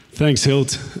Thanks,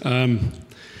 Hilt. I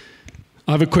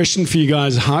have a question for you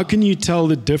guys. How can you tell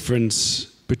the difference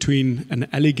between an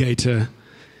alligator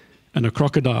and a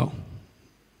crocodile?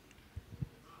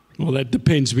 Well, that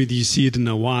depends whether you see it in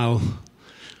a while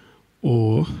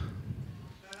or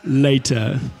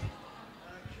later.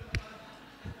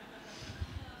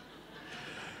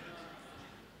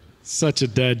 Such a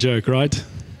dad joke, right?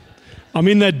 I'm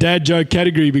in that dad joke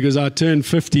category because I turned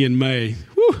 50 in May.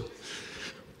 Woo!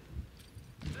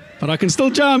 But I can still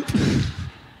jump.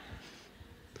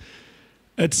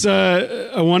 It's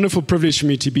a wonderful privilege for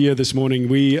me to be here this morning.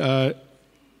 We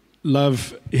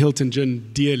love Hilt and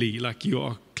Jen dearly, like you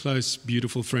are close,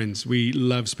 beautiful friends. We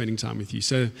love spending time with you.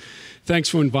 So thanks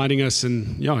for inviting us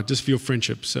and just for your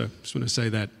friendship. So just want to say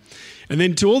that. And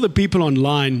then to all the people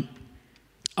online,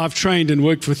 I've trained and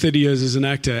worked for 30 years as an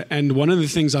actor, and one of the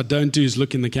things I don't do is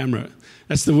look in the camera.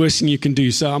 That's the worst thing you can do.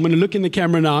 So I'm going to look in the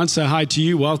camera now and say hi to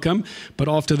you, welcome. But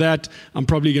after that, I'm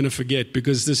probably going to forget,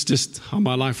 because this is just how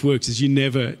my life works, is you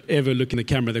never, ever look in the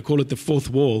camera. They call it the fourth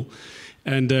wall.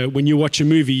 And when you watch a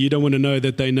movie, you don't want to know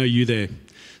that they know you there.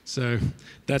 So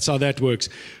that's how that works.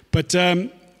 But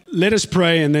let us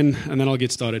pray, and then I'll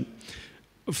get started.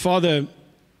 Father,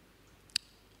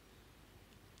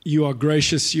 you are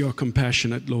gracious, you are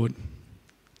compassionate, Lord.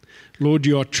 Lord,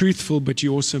 you are truthful, but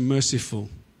you're also merciful.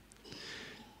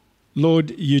 Lord,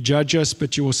 you judge us,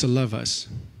 but you also love us.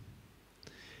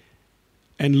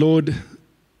 And Lord,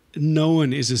 no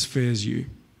one is as fair as you.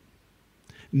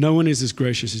 No one is as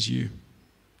gracious as you.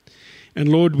 And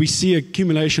Lord, we see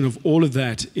accumulation of all of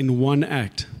that in one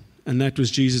act, and that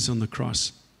was Jesus on the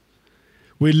cross,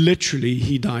 where literally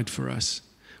he died for us,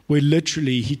 where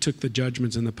literally he took the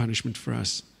judgments and the punishment for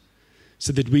us,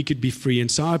 so that we could be free.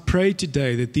 And so I pray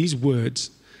today that these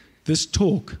words, this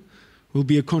talk, will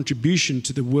be a contribution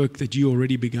to the work that you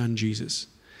already begun, Jesus.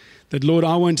 That, Lord,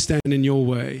 I won't stand in your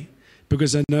way,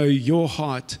 because I know your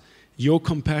heart, your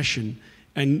compassion,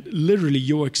 and literally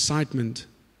your excitement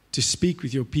to speak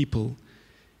with your people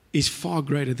is far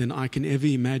greater than I can ever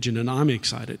imagine, and I'm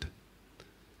excited.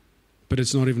 But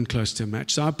it's not even close to a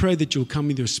match. So I pray that you'll come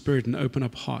with your spirit and open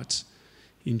up hearts.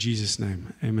 In Jesus'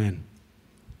 name, amen.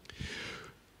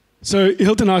 So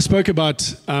Hilton and I spoke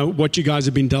about what you guys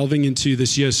have been delving into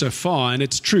this year so far, and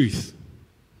it's truth.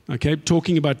 Okay,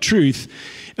 talking about truth.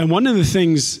 And one of the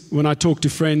things when I talk to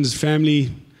friends, family,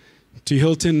 to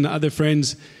Hilton and other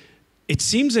friends, it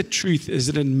seems that truth is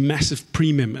at a massive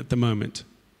premium at the moment.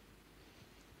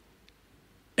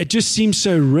 It just seems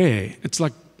so rare. It's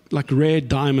like rare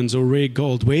diamonds or rare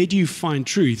gold. Where do you find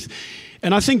truth?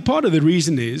 And I think part of the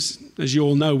reason is, as you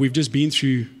all know, we've just been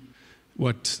through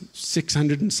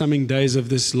 600 and something days of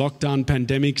this lockdown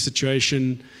pandemic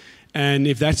situation. And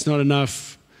if that's not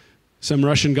enough, some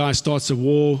Russian guy starts a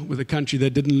war with a country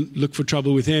that didn't look for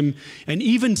trouble with him. And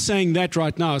even saying that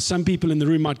right now, some people in the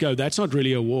room might go, that's not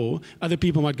really a war. Other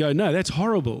people might go, no, that's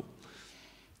horrible.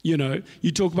 You know,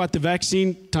 you talk about the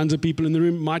vaccine, tons of people in the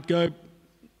room might go,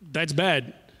 that's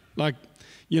bad. Like,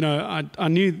 you know, I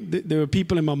knew there were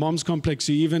people in my mom's complex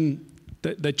who even,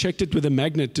 they checked it with a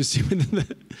magnet to see whether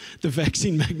the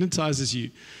vaccine magnetizes you,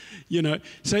 you know.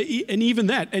 So, and even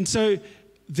that. And so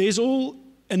there's all,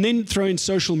 and then throw in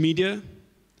social media,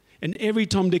 and every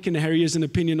Tom, Dick, and Harry has an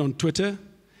opinion on Twitter,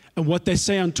 and what they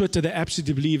say on Twitter they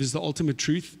absolutely believe is the ultimate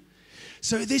truth.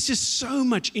 So there's just so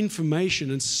much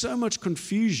information and so much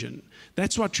confusion.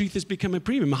 That's why truth has become a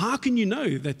premium. How can you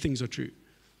know that things are true?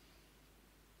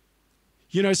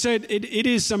 You know, so it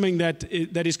is something that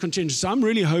is contentious. So I'm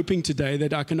really hoping today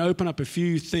that I can open up a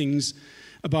few things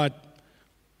about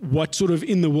what sort of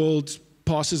in the world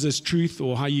passes as truth,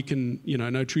 or how you can,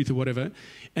 know truth or whatever.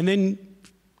 And then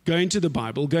go into the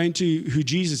Bible, go into who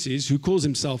Jesus is, who calls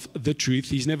himself the truth.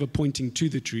 He's never pointing to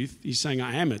the truth. He's saying,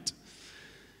 I am it.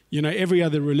 You know, every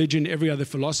other religion, every other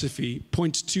philosophy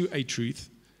points to a truth.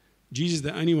 Jesus is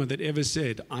the only one that ever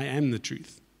said, I am the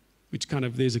truth, which kind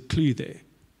of, there's a clue there.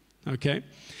 Okay?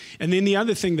 And then the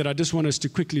other thing that I just want us to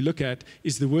quickly look at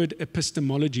is the word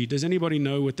epistemology. Does anybody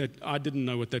know what that, I didn't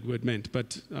know what that word meant,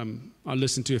 but I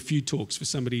listened to a few talks for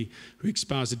somebody who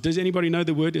espoused it. Does anybody know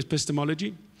the word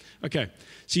epistemology? Okay,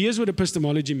 so here's what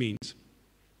epistemology means.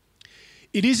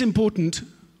 It is important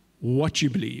what you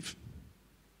believe.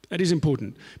 That is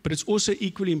important. But it's also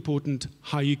equally important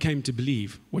how you came to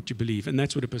believe what you believe. And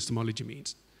that's what epistemology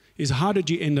means. Is how did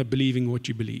you end up believing what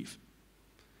you believe?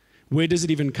 Where does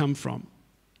it even come from?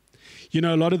 You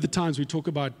know, a lot of the times we talk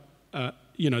about,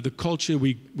 the culture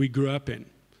we grew up in,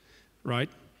 right?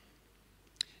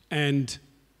 And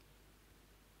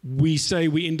we say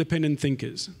we're independent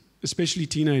thinkers, especially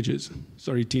teenagers.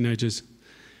 Sorry, teenagers.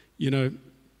 You know,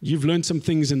 you've learned some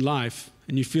things in life,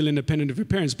 and you feel independent of your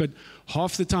parents. But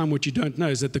half the time what you don't know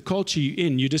is that the culture you're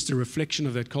in, you're just a reflection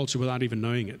of that culture without even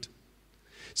knowing it.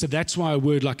 So that's why a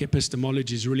word like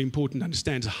epistemology is really important to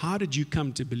understand. How did you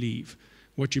come to believe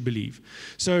what you believe?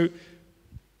 So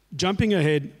jumping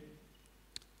ahead,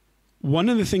 one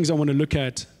of the things I want to look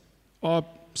at are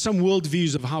some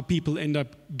worldviews of how people end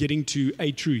up getting to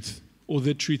a truth or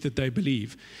the truth that they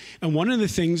believe. And one of the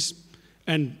things,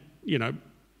 and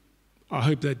I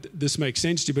hope that this makes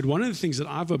sense to you, but one of the things that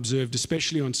I've observed,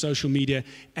 especially on social media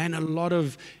and a lot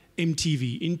of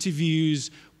MTV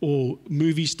interviews or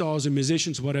movie stars and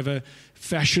musicians, whatever,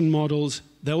 fashion models,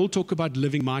 they all talk about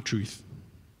living my truth.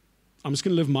 I'm just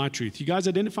going to live my truth. You guys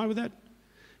identify with that?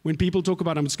 When people talk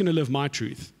about, I'm just going to live my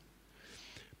truth.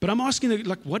 But I'm asking,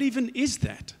 what even is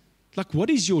that? What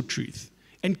is your truth?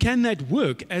 And can that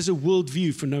work as a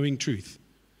worldview for knowing truth?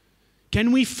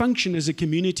 Can we function as a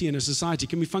community and a society?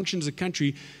 Can we function as a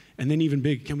country? And then even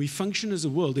bigger, can we function as a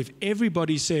world if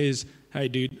everybody says, hey,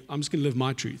 dude, I'm just going to live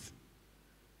my truth?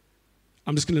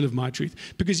 I'm just going to live my truth.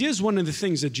 Because here's one of the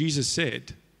things that Jesus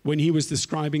said when he was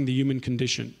describing the human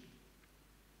condition.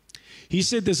 He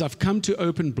said this, I've come to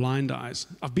open blind eyes.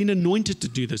 I've been anointed to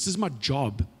do this. This is my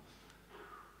job.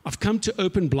 I've come to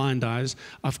open blind eyes.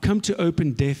 I've come to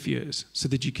open deaf ears so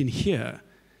that you can hear.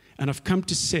 And I've come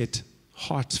to set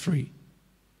hearts free.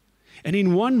 And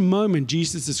in one moment,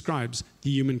 Jesus describes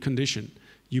the human condition.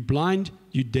 You're blind,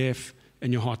 you're deaf,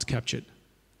 and your heart's captured.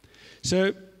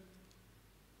 So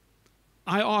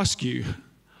I ask you,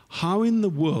 how in the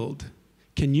world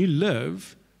can you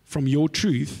live from your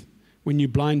truth when you're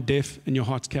blind, deaf, and your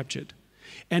heart's captured?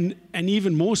 And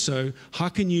even more so, how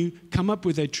can you come up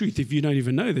with a truth if you don't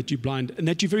even know that you're blind and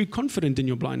that you're very confident in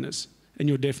your blindness and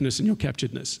your deafness and your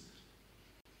capturedness?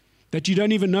 That you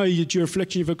don't even know that you're a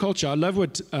reflection of a culture. I love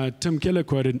what Tim Keller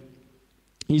quoted.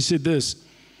 He said this.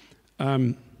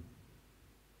 I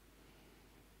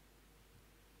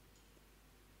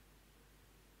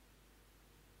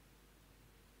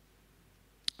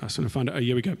just want to find it. Oh,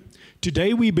 here we go.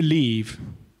 Today we believe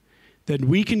that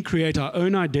we can create our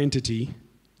own identity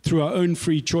through our own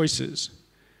free choices.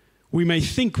 We may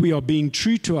think we are being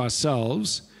true to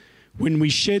ourselves when we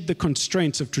shed the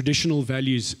constraints of traditional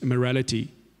values and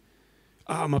morality.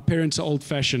 My parents are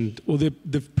old-fashioned, or the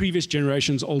previous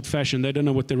generation's old-fashioned. They don't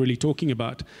know what they're really talking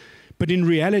about. But in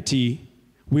reality,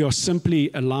 we are simply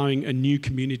allowing a new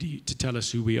community to tell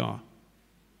us who we are.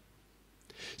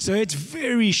 So it's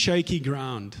very shaky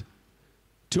ground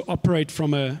to operate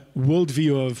from a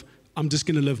worldview of, I'm just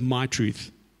going to live my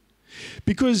truth.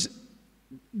 Because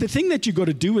the thing that you've got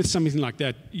to do with something like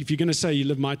that, if you're going to say you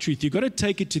live my truth, you've got to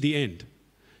take it to the end.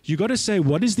 You've got to say,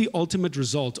 what is the ultimate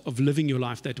result of living your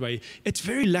life that way? It's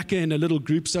very lekker in a little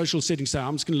group social setting, say,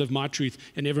 I'm just going to live my truth,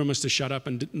 and everyone must have shut up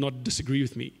and not disagree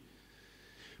with me.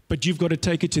 But you've got to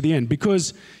take it to the end.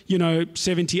 Because,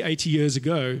 70, 80 years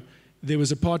ago, there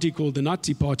was a party called the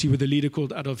Nazi Party with a leader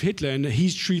called Adolf Hitler, and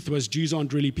his truth was Jews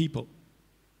aren't really people.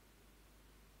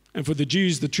 And for the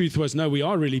Jews, the truth was, no, we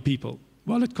are really people.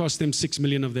 Well, it cost them 6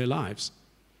 million of their lives.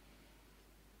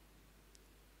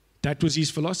 That was his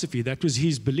philosophy. That was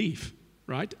his belief,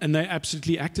 right? And they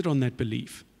absolutely acted on that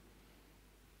belief.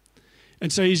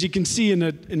 And so, as you can see, in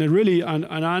a really, and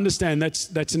I understand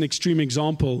that's an extreme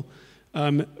example,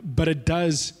 but it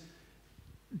does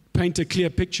paint a clear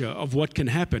picture of what can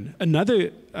happen.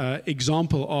 Another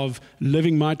example of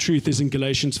living my truth is in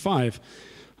Galatians 5.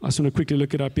 I just want to quickly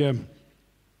look it up here.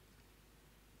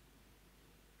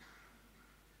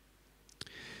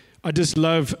 I just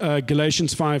love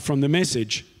Galatians 5 from the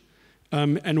Message.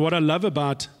 And what I love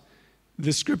about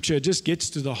the scripture, it just gets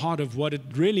to the heart of what it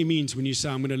really means when you say,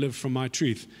 I'm going to live from my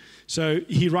truth. So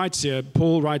he writes here,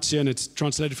 Paul writes here, and it's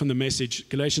translated from the Message,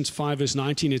 Galatians 5 verse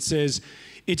 19, it says,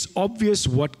 it's obvious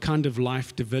what kind of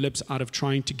life develops out of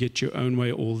trying to get your own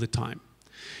way all the time.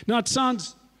 Now, it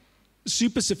sounds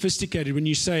super sophisticated when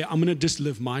you say, I'm going to just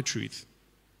live my truth,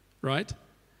 right?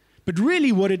 But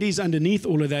really what it is underneath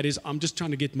all of that is I'm just trying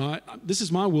to get this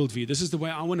is my worldview. This is the way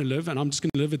I want to live, and I'm just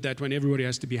going to live it that way, and everybody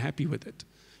has to be happy with it.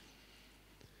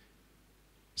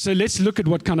 So let's look at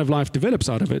what kind of life develops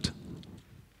out of it.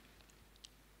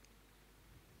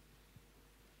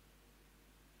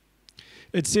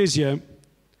 It says here,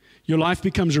 your life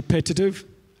becomes repetitive,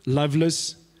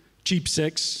 loveless, cheap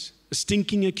sex, a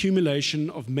stinking accumulation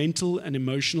of mental and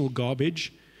emotional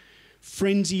garbage,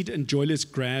 frenzied and joyless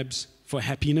grabs for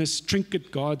happiness,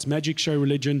 trinket gods, magic show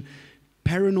religion,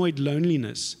 paranoid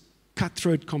loneliness,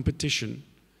 cutthroat competition,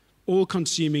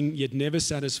 all-consuming yet never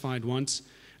satisfied wants,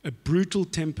 a brutal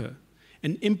temper,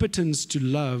 an impotence to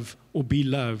love or be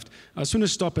loved. I just want to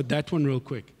stop at that one real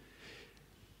quick.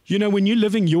 You know, when you're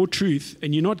living your truth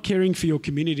and you're not caring for your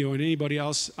community or anybody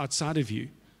else outside of you,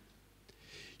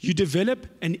 you develop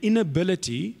an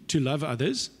inability to love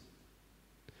others.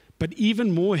 But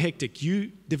even more hectic,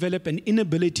 you develop an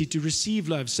inability to receive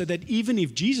love, so that even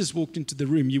if Jesus walked into the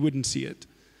room, you wouldn't see it.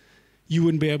 You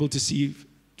wouldn't be able to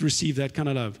receive that kind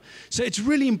of love. So it's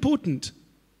really important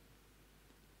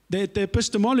that the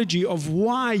epistemology of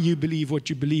why you believe what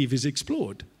you believe is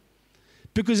explored,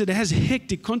 because it has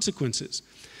hectic consequences.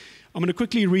 I'm going to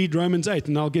quickly read Romans 8,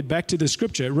 and I'll get back to the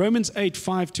scripture. Romans 8,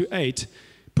 5-8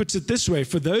 puts it this way: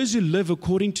 for those who live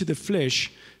according to the flesh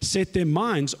set their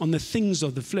minds on the things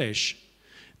of the flesh.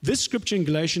 This scripture in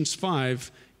Galatians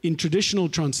 5, in traditional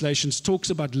translations, talks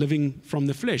about living from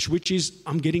the flesh, which is,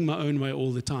 I'm getting my own way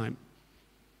all the time.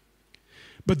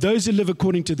 But those who live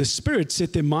according to the Spirit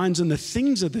set their minds on the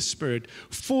things of the Spirit.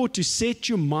 For to set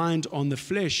your mind on the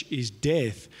flesh is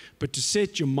death, but to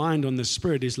set your mind on the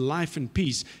Spirit is life and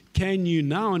peace. Can you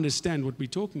now understand what we're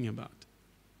talking about?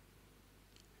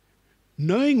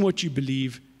 Knowing what you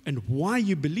believe and why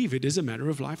you believe it is a matter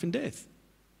of life and death.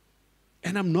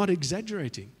 And I'm not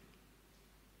exaggerating.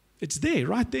 It's there,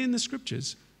 right there in the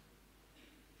scriptures.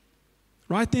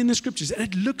 Right there in the scriptures. And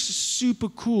it looks super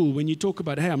cool when you talk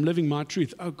about, hey, I'm living my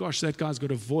truth. Oh gosh, that guy's got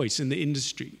a voice in the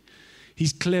industry.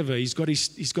 He's clever. He's got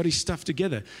his stuff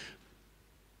together.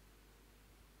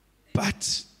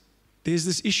 But there's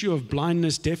this issue of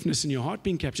blindness, deafness, and your heart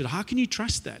being captured. How can you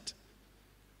trust that?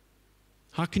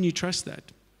 How can you trust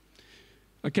that?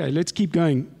 Okay, let's keep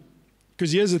going.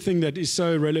 Because here's the thing that is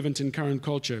so relevant in current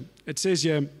culture. It says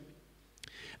here,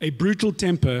 a brutal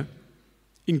temper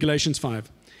in Galatians 5.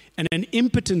 And an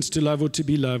impotence to love or to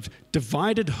be loved,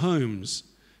 divided homes,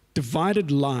 divided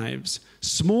lives,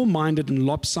 small-minded and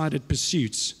lopsided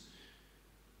pursuits,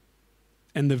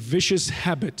 and the vicious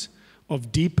habit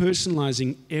of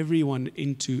depersonalizing everyone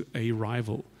into a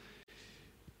rival.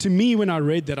 To me, when I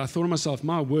read that, I thought to myself,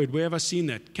 my word, where have I seen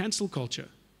that? Cancel culture.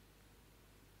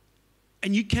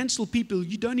 And you cancel people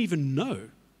you don't even know.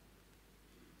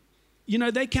 You know,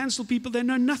 they cancel people they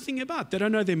know nothing about. They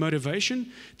don't know their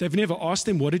motivation. They've never asked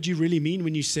them, what did you really mean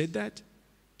when you said that?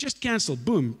 Just cancel.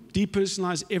 Boom.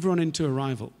 Depersonalize everyone into a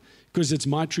rival. Because it's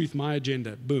my truth, my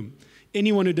agenda. Boom.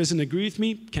 Anyone who doesn't agree with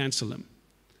me, cancel them.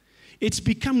 It's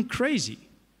become crazy.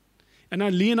 And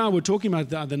Lee and I were talking about it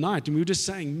the other night, and we were just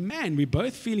saying, man, we're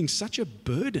both feeling such a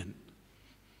burden.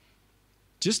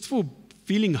 Just for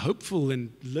feeling hopeful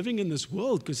and living in this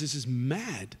world, because this is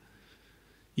mad.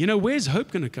 You know, where's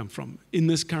hope going to come from in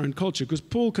this current culture? Because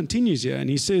Paul continues here and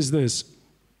he says this: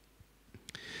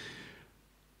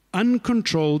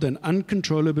 uncontrolled and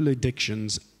uncontrollable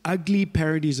addictions, ugly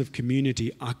parodies of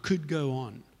community. I could go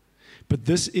on. But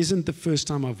this isn't the first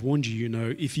time I've warned you, you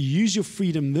know. If you use your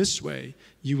freedom this way,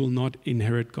 you will not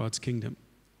inherit God's kingdom.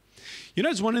 You know,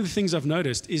 it's one of the things I've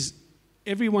noticed is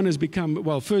everyone has become,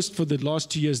 well, first for the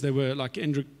last 2 years, they were like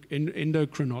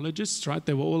endocrinologists, right?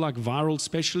 They were all like viral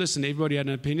specialists and everybody had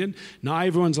an opinion. Now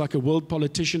everyone's like a world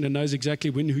politician and knows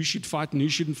exactly who should fight and who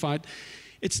shouldn't fight.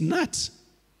 It's nuts.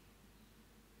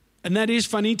 And that is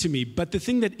funny to me. But the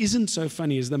thing that isn't so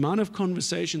funny is the amount of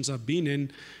conversations I've been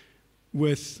in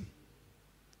with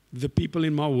the people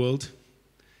in my world,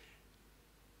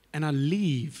 and I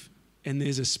leave and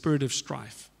there's a spirit of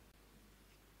strife.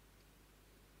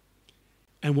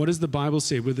 And what does the Bible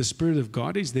say? Where the Spirit of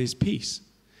God is, there's peace.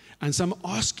 And so I'm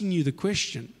asking you the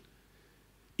question,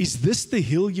 is this the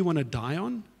hill you want to die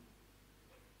on?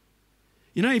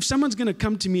 You know, if someone's going to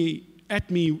come to me, at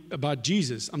me about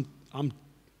Jesus, I'm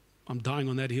dying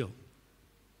on that hill.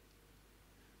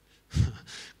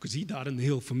 Because he died on the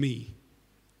hill for me.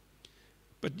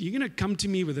 But you're going to come to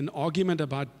me with an argument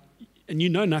about, and you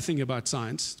know nothing about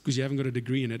science because you haven't got a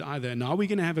degree in it either. And are we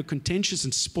going to have a contentious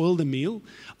and spoil the meal?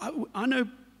 I know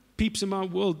peeps in my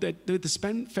world that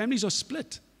the families are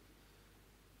split.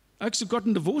 Oaks have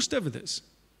gotten divorced over this.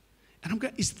 And I'm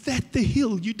going, is that the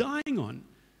hill you're dying on?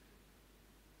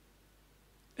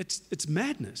 It's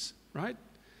madness, right?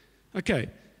 Okay,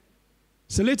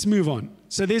 so let's move on.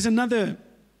 So there's another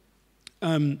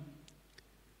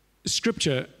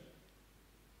scripture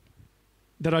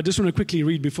that I just want to quickly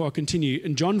read before I continue.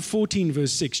 In John 14,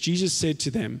 verse 6, Jesus said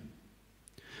to them,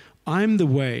 I'm the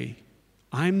way,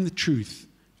 I'm the truth,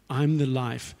 I'm the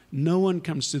life. No one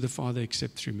comes to the Father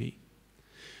except through me.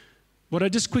 What I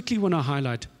just quickly want to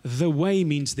highlight, the way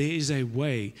means there is a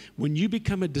way. When you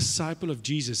become a disciple of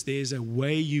Jesus, there is a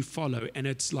way you follow. And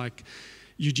it's like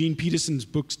Eugene Peterson's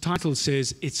book's title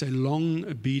says, it's a long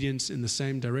obedience in the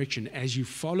same direction. As you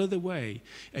follow the way,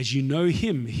 as you know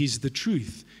him, he's the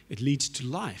truth, it leads to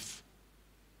life.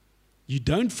 You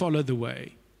don't follow the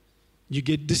way, you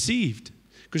get deceived.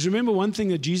 Because remember one thing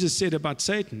that Jesus said about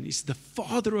Satan, he's the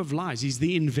father of lies. He's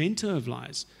the inventor of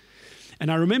lies. And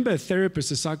I remember a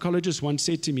therapist, a psychologist once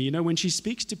said to me, when she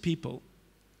speaks to people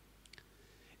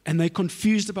and they're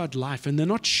confused about life and they're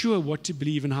not sure what to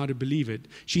believe and how to believe it,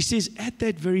 she says at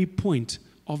that very point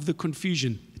of the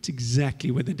confusion, it's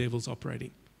exactly where the devil's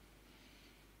operating.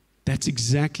 That's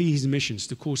exactly his mission, is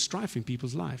to cause strife in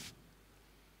people's life.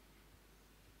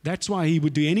 That's why he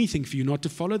would do anything for you not to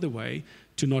follow the way,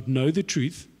 to not know the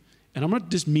truth. And I'm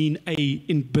not just mean a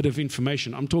bit of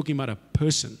information. I'm talking about a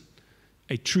person,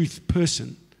 a truth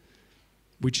person,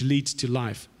 which leads to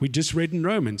life. We just read in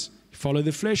Romans, follow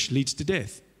the flesh leads to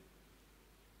death.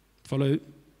 Follow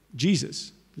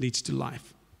Jesus leads to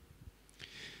life.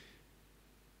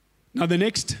 Now, the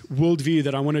next worldview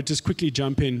that I want to just quickly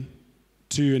jump in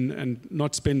to and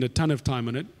not spend a ton of time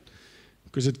on it,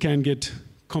 because it can get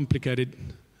complicated.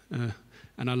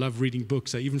 And I love reading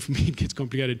books, so even for me it gets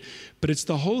complicated. But it's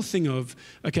the whole thing of,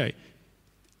 okay,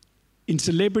 in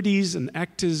celebrities and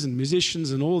actors and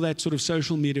musicians and all that sort of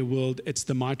social media world, it's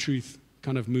the my truth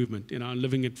kind of movement,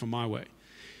 living it from my way.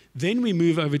 Then we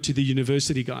move over to the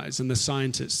university guys and the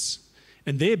scientists.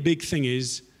 And their big thing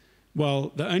is,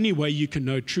 well, the only way you can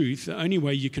know truth, the only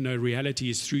way you can know reality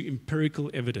is through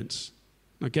empirical evidence.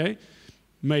 Okay?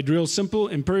 Made real simple,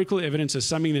 empirical evidence is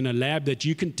something in a lab that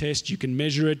you can test, you can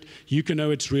measure it, you can know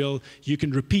it's real, you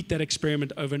can repeat that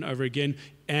experiment over and over again,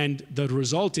 and the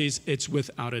result is it's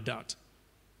without a doubt.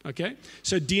 Okay?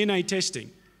 So DNA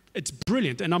testing, it's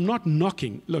brilliant, and I'm not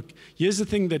knocking. Look, here's the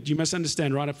thing that you must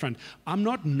understand right up front. I'm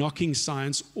not knocking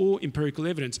science or empirical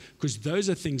evidence, because those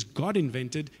are things God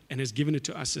invented and has given it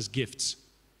to us as gifts.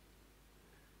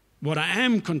 What I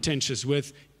am contentious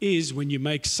with is when you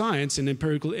make science and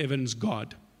empirical evidence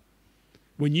God.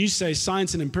 When you say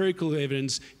science and empirical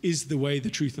evidence is the way, the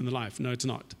truth, and the life. No, it's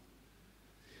not.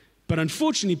 But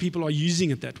unfortunately, people are using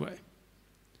it that way.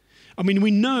 I mean,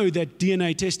 we know that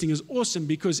DNA testing is awesome,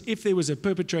 because if there was a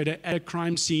perpetrator at a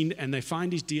crime scene and they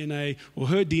find his DNA or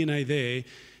her DNA there,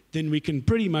 then we can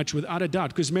pretty much, without a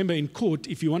doubt, because remember in court,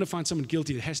 if you want to find someone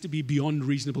guilty, it has to be beyond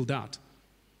reasonable doubt.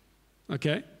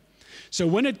 Okay? So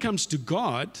when it comes to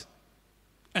God,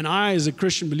 and I as a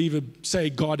Christian believer say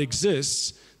God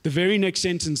exists, the very next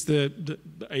sentence the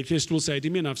atheist will say to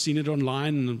me, and I've seen it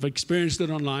online and I've experienced it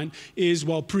online, is,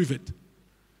 well, prove it.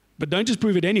 But don't just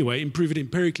prove it anyway, and prove it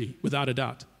empirically, without a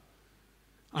doubt.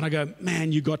 And I go,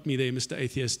 man, you got me there, Mr.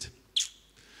 Atheist.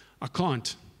 I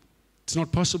can't. It's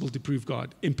not possible to prove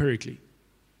God empirically.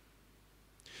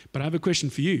 But I have a question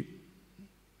for you.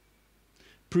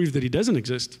 Prove that he doesn't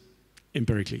exist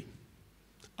empirically.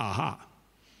 Aha.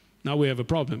 Now we have a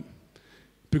problem,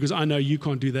 because I know you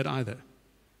can't do that either.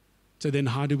 So then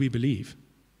how do we believe?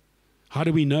 How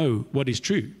do we know what is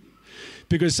true?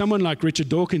 Because someone like Richard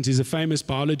Dawkins is a famous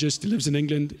biologist. He lives in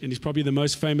England, and he's probably the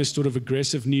most famous sort of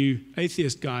aggressive new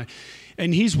atheist guy.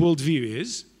 And his worldview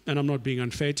is, and I'm not being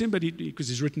unfair to him, but because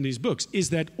he's written these books,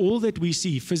 is that all that we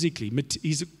see physically,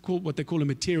 he's what they call a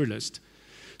materialist.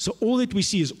 So all that we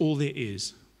see is all there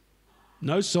is.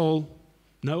 No soul,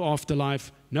 no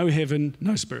afterlife, no heaven,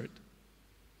 no spirit.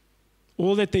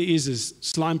 All that there is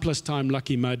slime plus time,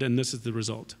 lucky mud, and this is the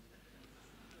result.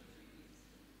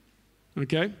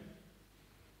 Okay?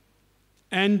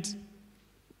 And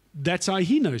that's how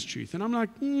he knows truth. And I'm like,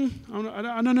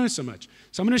 I don't know so much.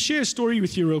 So I'm going to share a story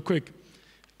with you real quick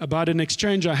about an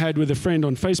exchange I had with a friend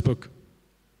on Facebook,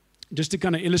 just to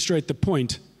kind of illustrate the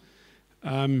point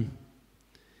of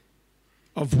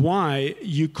why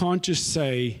you can't just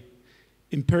say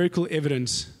empirical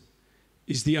evidence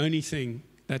is the only thing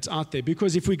that's out there.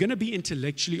 Because if we're going to be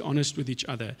intellectually honest with each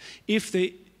other, if there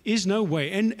is no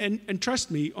way, and trust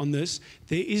me on this,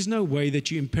 there is no way that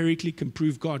you empirically can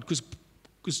prove God,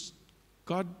 because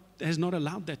God has not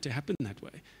allowed that to happen that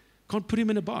way. Can't put him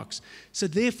in a box. So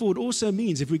therefore, it also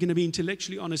means if we're going to be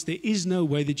intellectually honest, there is no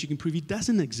way that you can prove he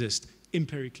doesn't exist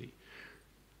empirically.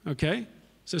 Okay?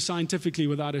 So scientifically,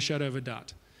 without a shadow of a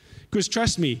doubt. Because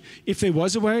trust me, if there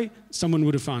was a way, someone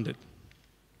would have found it.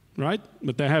 Right?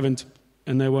 But they haven't,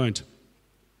 and they won't.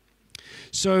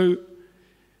 So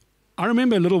I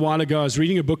remember a little while ago, I was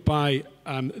reading a book by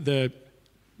the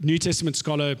New Testament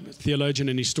scholar, theologian,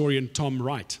 and historian Tom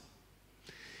Wright.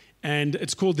 And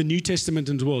it's called The New Testament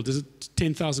in the World. It's a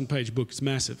 10,000-page book. It's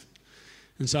massive.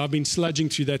 And so I've been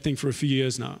sludging through that thing for a few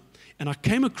years now. And I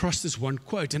came across this one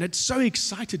quote, and it so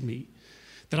excited me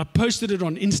that I posted it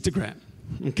on Instagram.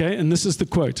 Okay, and this is the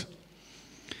quote.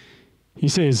 He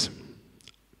says,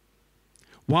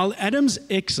 while Adam's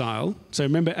exile, so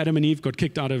remember Adam and Eve got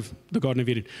kicked out of the Garden of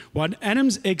Eden. While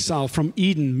Adam's exile from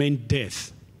Eden meant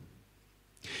death,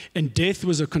 and death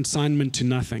was a consignment to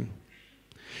nothing,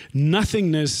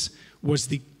 Nothingness was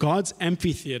God's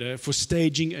amphitheater for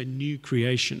staging a new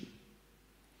creation.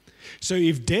 So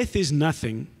if death is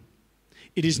nothing,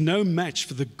 it is no match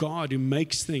for the God who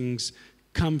makes things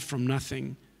come from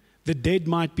nothing. The dead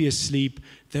might be asleep.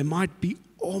 There might be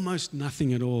almost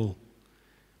nothing at all.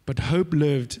 But hope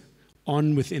lived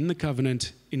on within the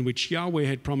covenant in which Yahweh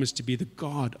had promised to be the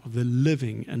God of the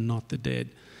living and not the dead.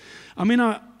 I mean,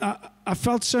 I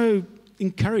felt so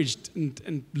encouraged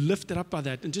and lifted up by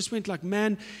that, and just went like,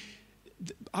 man,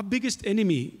 our biggest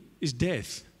enemy is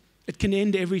death. It can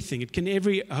end everything. It can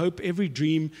every hope, every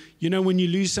dream. You know, when you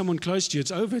lose someone close to you,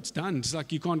 it's over, it's done. It's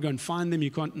like you can't go and find them,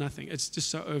 you can't, nothing. It's just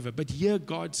so over. But here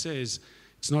God says,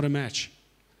 it's not a match.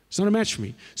 It's not a match for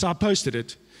me. So I posted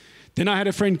it. Then I had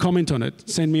a friend comment on it,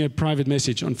 send me a private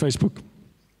message on Facebook.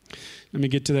 Let me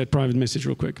get to that private message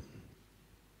real quick.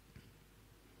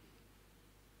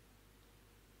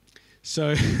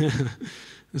 So,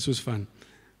 this was fun.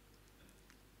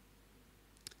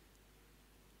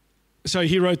 So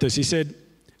he wrote this. He said,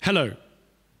 "Hello,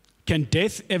 can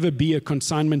death ever be a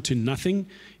consignment to nothing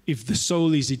if the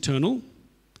soul is eternal?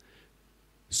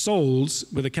 Souls,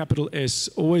 with a capital S,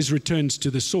 always returns to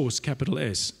the source, capital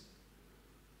S."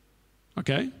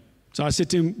 Okay? So I said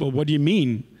to him, well, what do you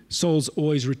mean souls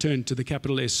always return to the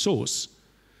capital S source?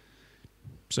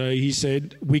 So he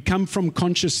said, we come from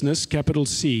consciousness, capital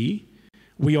C.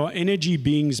 We are energy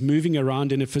beings moving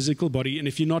around in a physical body. And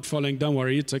if you're not following, don't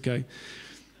worry, it's okay.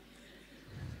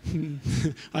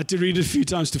 I had to read it a few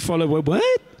times to follow. What?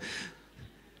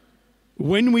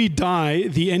 When we die,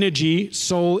 the energy,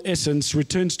 soul, essence,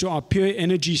 returns to our pure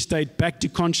energy state, back to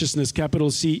consciousness,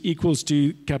 capital C, equals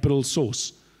to capital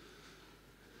source.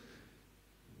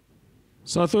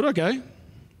 So I thought, okay,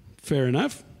 fair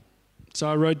enough. So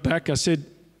I wrote back, I said,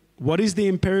 what is the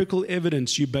empirical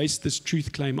evidence you base this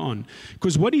truth claim on?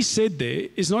 Because what he said there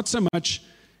is not so much,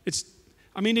 it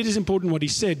is important what he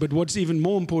said, but what's even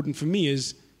more important for me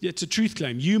is, it's a truth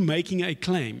claim. You making a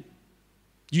claim.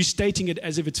 You stating it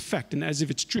as if it's fact and as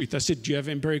if it's truth. I said, do you have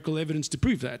empirical evidence to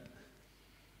prove that?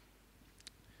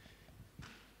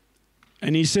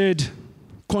 And he said,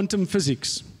 quantum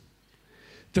physics.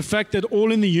 The fact that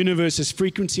all in the universe is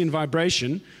frequency and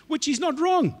vibration, which is not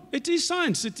wrong. It is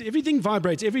science. Everything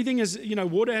vibrates. Everything is,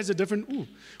 water has a different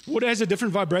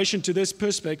vibration to this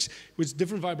perspex, with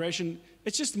different vibration.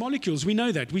 It's just molecules. We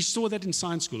know that. We saw that in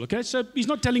science school, okay? So he's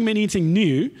not telling me anything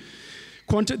new.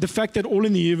 The fact that all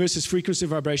in the universe is frequency and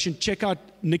vibration, check out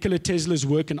Nikola Tesla's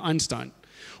work and Einstein.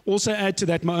 Also add to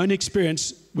that my own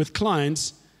experience with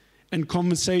clients and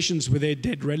conversations with their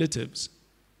dead relatives.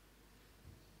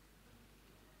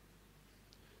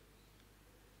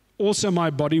 Also my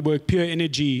body work, pure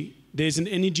energy. There's an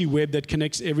energy web that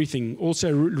connects everything.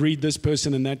 Also read this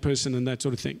person and that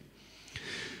sort of thing.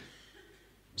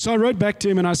 So I wrote back to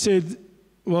him and I said,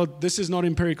 well, this is not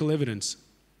empirical evidence.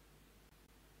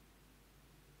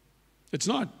 It's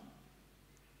not.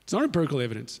 It's not empirical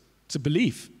evidence. It's a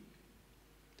belief.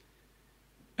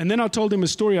 And then I told him a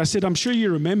story. I said, I'm sure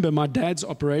you remember my dad's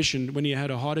operation when he had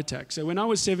a heart attack. So when I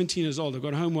was 17 years old, I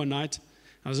got home one night.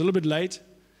 I was a little bit late.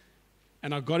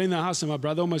 And I got in the house and my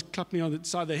brother almost clapped me on the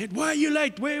side of the head. Why are you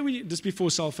late? Where were you? This before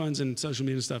cell phones and social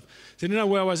media and stuff. They didn't know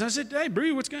where I was. I said, hey,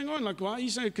 bro, what's going on? Like, why are you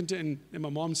so content? And my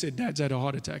mom said, Dad's had a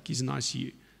heart attack. He's in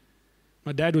ICU.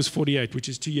 My dad was 48, which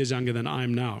is 2 years younger than I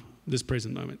am now, this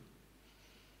present moment.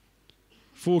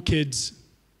 4 kids.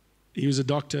 He was a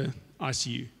doctor,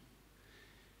 ICU.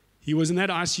 He was in that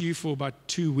ICU for about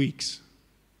 2 weeks,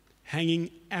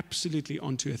 hanging absolutely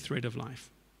onto a thread of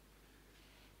life.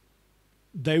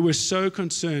 They were so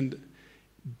concerned,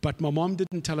 but my mom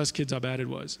didn't tell us kids how bad it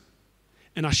was.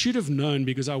 And I should have known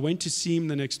because I went to see him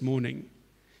the next morning.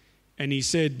 And he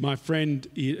said, my friend,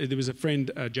 there was a friend,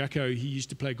 Jacko, he used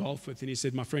to play golf with. And he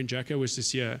said, my friend Jacko was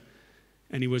this year,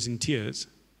 and he was in tears.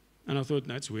 And I thought,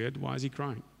 that's weird. Why is he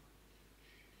crying?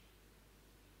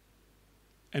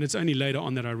 And it's only later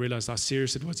on that I realized how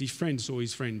serious it was. His friend saw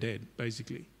his friend dead,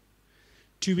 basically.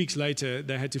 2 weeks later,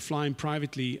 they had to fly him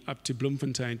privately up to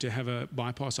Bloemfontein to have a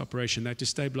bypass operation. They had to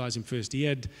stabilize him first. He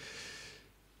had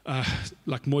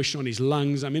like moisture on his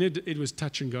lungs. I mean, it was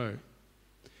touch and go.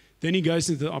 Then he goes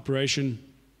into the operation.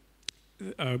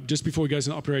 Just before he goes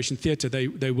into the operation theater,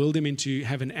 they willed him in to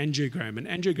have an angiogram. An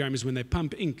angiogram is when they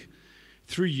pump ink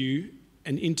through you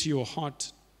and into your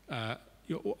heart,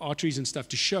 your arteries and stuff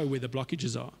to show where the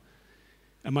blockages are.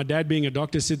 And my dad, being a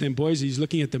doctor, said to them, boys, he's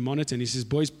looking at the monitor and he says,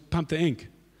 boys, pump the ink.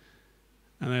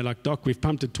 And they're like, Doc, we've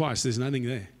pumped it twice. There's nothing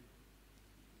there.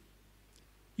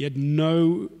 He had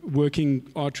no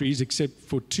working arteries except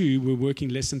for 2 were working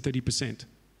less than 30%.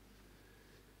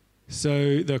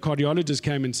 So the cardiologist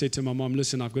came and said to my mom,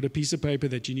 listen, I've got a piece of paper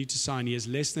that you need to sign. He has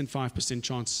less than 5%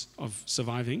 chance of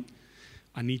surviving.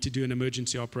 I need to do an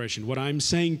emergency operation. What I'm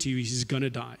saying to you is he's going to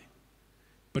die,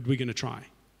 but we're going to try.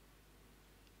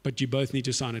 But you both need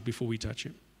to sign it before we touch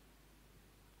him.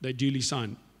 They duly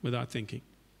signed without thinking.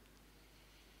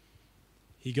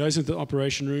 He goes into the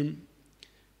operation room.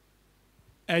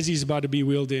 As he's about to be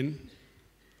wheeled in,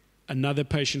 another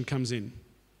patient comes in.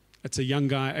 It's a young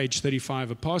guy, age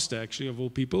 35, a pastor actually of all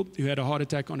people, who had a heart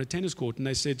attack on a tennis court. And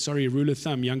they said, sorry, rule of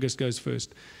thumb, youngest goes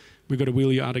first. We've got to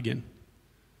wheel you out again.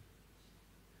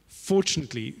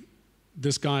 Fortunately,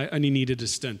 this guy only needed a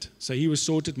stint. So he was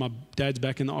sorted. My dad's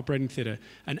back in the operating theater.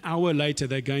 An hour later,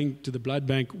 they're going to the blood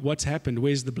bank. What's happened?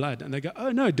 Where's the blood? And they go,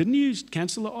 oh, no, didn't you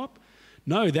cancel the op?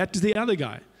 No, that's the other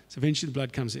guy. So eventually the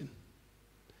blood comes in.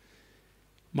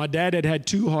 My dad had had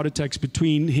 2 heart attacks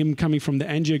between him coming from the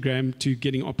angiogram to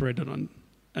getting operated on.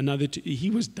 Another 2. He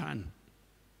was done.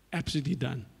 Absolutely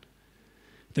done.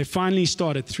 They finally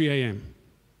start at 3 a.m.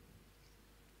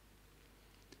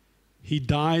 He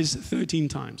dies 13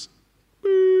 times.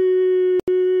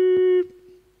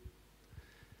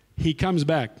 He comes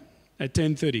back at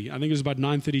 10:30. I think it was about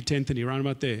 9:30, 10:30, around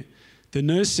about there. The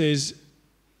nurse says,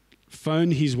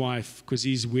 phone his wife because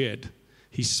he's weird.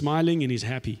 He's smiling and he's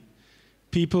happy.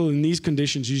 People in these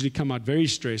conditions usually come out very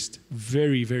stressed,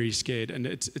 very, very scared. And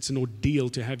it's an ordeal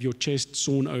to have your chest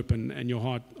sawn open and your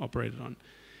heart operated on.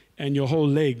 And your whole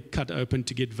leg cut open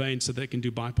to get veins so they can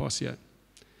do bypass here.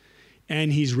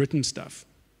 And he's written stuff.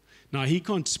 Now, he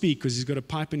can't speak because he's got a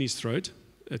pipe in his throat.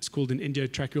 It's called an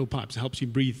endotracheal pipe. It helps you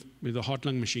breathe with a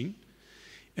heart-lung machine.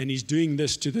 And he's doing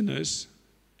this to the nurse.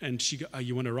 And she goes, oh,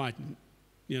 you want to write?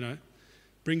 You know,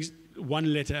 brings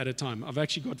one letter at a time. I've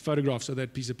actually got photographs of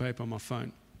that piece of paper on my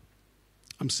phone.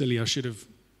 I'm silly. I should have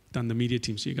done the media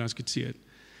team so you guys could see it.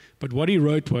 But what he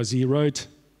wrote was, love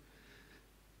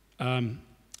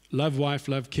wife,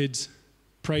 love kids,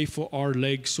 pray for our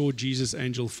leg, saw Jesus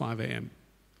angel 5 a.m.,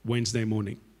 Wednesday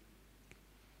morning.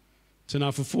 So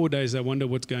now for 4 days, I wonder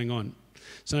what's going on.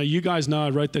 So now you guys know I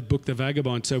wrote that book, The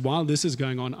Vagabond. So while this is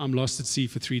going on, I'm lost at sea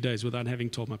for 3 days without having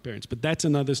told my parents. But that's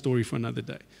another story for another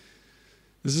day.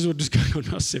 This is what was going on when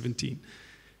I was 17.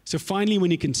 So finally, when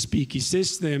he can speak, he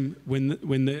says to them, when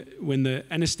the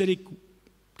anesthetic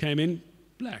came in,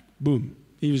 black, boom,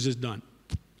 he was just done,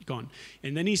 gone.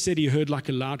 And then he said he heard like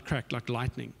a loud crack, like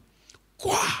lightning.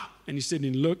 Quah! And he said he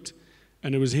looked,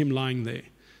 and it was him lying there.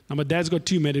 Now, my dad's got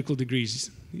 2 medical degrees.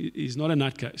 He's not a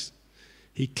nutcase.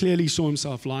 He clearly saw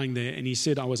himself lying there, and he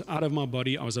said, I was out of my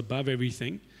body, I was above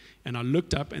everything, and I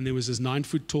looked up, and there was this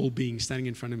 9-foot-tall being standing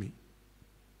in front of me.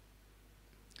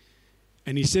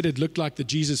 And he said it looked like the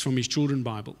Jesus from his children's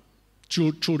Bible.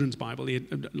 He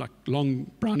had like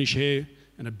long brownish hair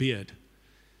and a beard.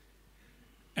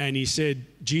 And he said,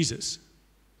 Jesus.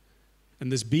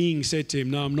 And this being said to him,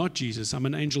 no, I'm not Jesus. I'm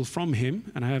an angel from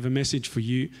him, and I have a message for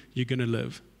you. You're going to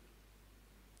live.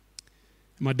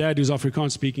 My dad, who's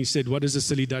Afrikaans speaking, said, what does a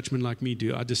silly Dutchman like me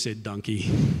do? I just said, donkey.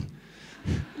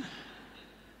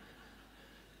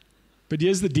 But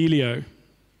here's the dealio.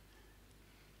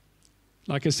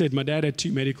 Like I said, my dad had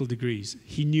 2 medical degrees.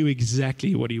 He knew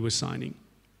exactly what he was signing.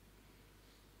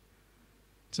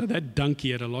 So that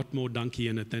donkey had a lot more donkey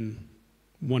in it than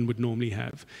one would normally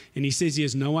have. And he says he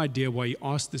has no idea why he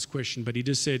asked this question, but he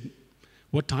just said,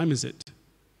 what time is it?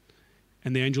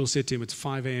 And the angel said to him, it's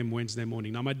 5 a.m. Wednesday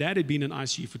morning. Now, my dad had been in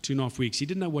ICU for 2.5 weeks. He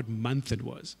didn't know what month it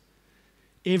was.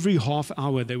 Every half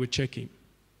hour they were checking.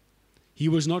 He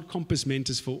was not compos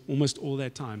mentis for almost all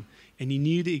that time. And he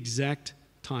knew the exact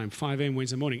time, 5 a.m.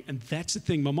 Wednesday morning. And that's the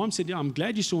thing. My mom said, yeah, I'm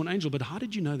glad you saw an angel, but how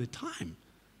did you know the time?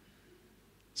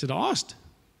 I said, I asked.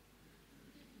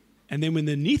 And then when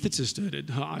the anesthetist heard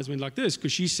it, her eyes went like this,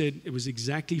 because she said it was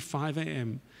exactly 5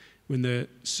 a.m. when the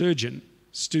surgeon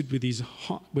stood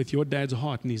with your dad's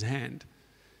heart in his hand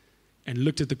and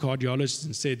looked at the cardiologist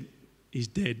and said, he's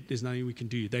dead, there's nothing we can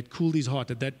do. They'd cooled his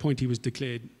heart. At that point, he was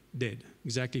declared dead,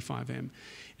 exactly 5 a.m.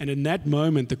 And in that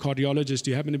moment, the cardiologist,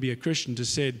 who happened to be a Christian,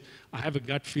 just said, I have a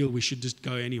gut feel we should just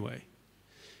go anyway.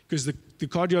 Because the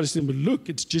cardiologist said, well, look,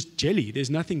 it's just jelly. There's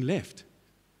nothing left.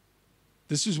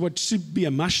 This is what should be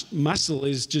a muscle,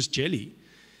 is just jelly. And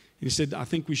he said, I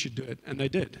think we should do it. And they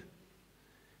did.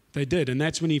 They did. And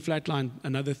that's when he flatlined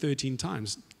another 13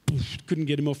 times. Couldn't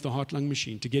get him off the heart-lung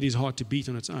machine to get his heart to beat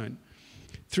on its own.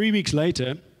 3 weeks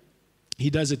later, he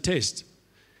does a test.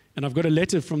 And I've got a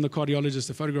letter from the cardiologist,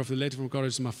 a photograph of the letter from the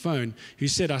cardiologist on my phone, who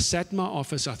said, I sat in my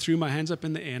office, I threw my hands up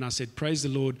in the air, and I said, praise the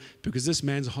Lord, because this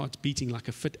man's heart's beating like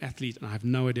a fit athlete, and I have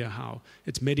no idea how.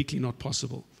 It's medically not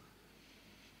possible.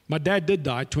 My dad did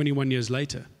die 21 years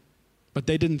later, but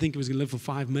they didn't think he was going to live for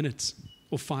 5 minutes.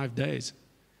 or 5 days.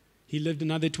 He lived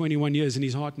another 21 years and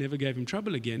his heart never gave him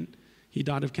trouble again. He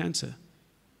died of cancer.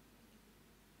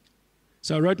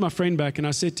 So I wrote my friend back and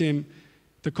I said to him,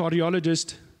 the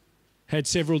cardiologist had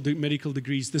several medical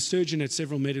degrees. The surgeon had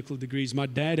several medical degrees. My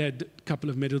dad had a couple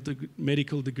of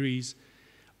medical degrees.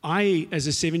 I, as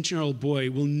a 17-year-old boy,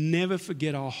 will never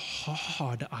forget how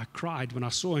hard I cried when I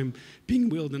saw him being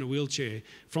wheeled in a wheelchair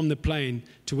from the plane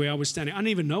to where I was standing. I didn't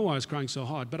even know why I was crying so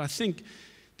hard, but I think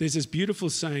there's this beautiful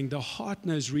saying, the heart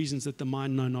knows reasons that the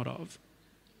mind know not of.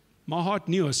 My heart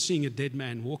knew I was seeing a dead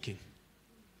man walking.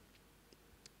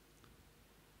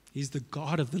 He's the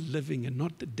God of the living and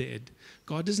not the dead.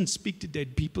 God doesn't speak to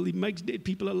dead people. He makes dead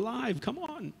people alive. Come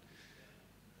on.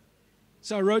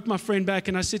 So I wrote my friend back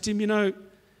and I said to him,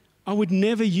 I would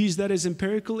never use that as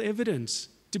empirical evidence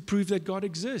to prove that God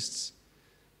exists.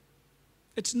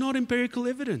 It's not empirical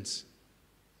evidence.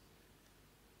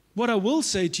 What I will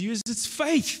say to you is it's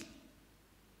faith.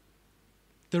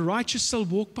 The righteous shall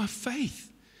walk by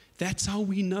faith. That's how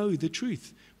we know the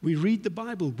truth. We read the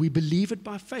Bible. We believe it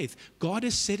by faith. God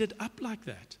has set it up like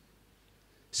that.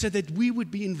 So that we would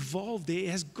be involved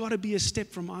there has got to be a step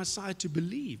from our side to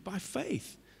believe by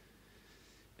faith.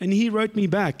 And he wrote me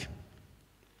back,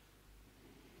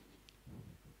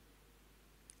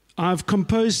 I've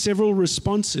composed several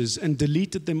responses and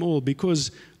deleted them all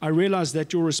because I realize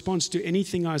that your response to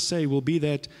anything I say will be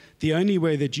that the only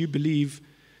way that you believe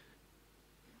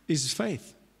is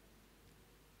faith.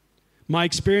 My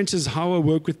experiences, how I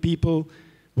work with people,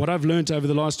 what I've learned over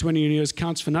the last 20 years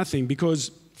counts for nothing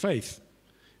because faith.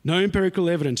 No empirical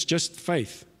evidence, just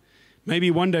faith.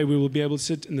 Maybe one day we will be able to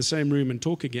sit in the same room and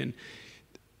talk again.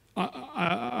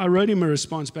 I wrote him a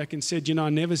response back and said, I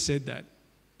never said that.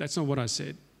 That's not what I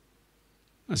said.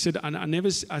 I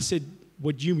said,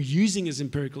 what you're using as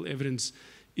empirical evidence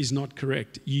is not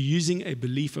correct. You're using a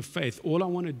belief of faith. All I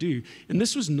want to do, and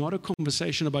this was not a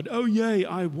conversation about, oh, yay,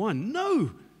 I won.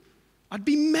 No. I'd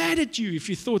be mad at you if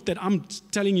you thought that I'm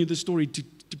telling you the story to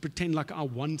pretend like I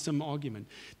won some argument.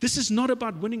 This is not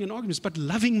about winning an argument, it's about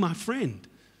loving my friend.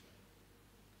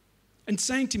 And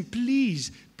saying to him,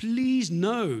 please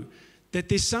know that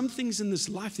there's some things in this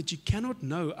life that you cannot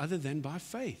know other than by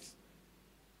faith.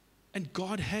 And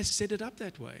God has set it up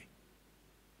that way.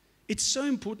 It's so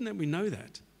important that we know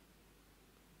that.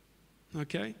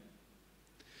 Okay?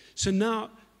 So now,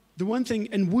 the one thing,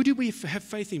 and what do we have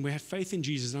faith in? We have faith in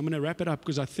Jesus. I'm going to wrap it up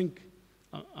because I think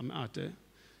I'm out there.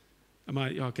 Am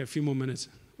I? Okay, a few more minutes.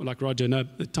 Or like Roger, no,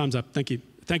 the time's up. Thank you.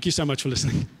 Thank you so much for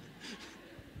listening.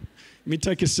 Let me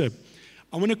take a sip.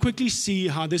 I want to quickly see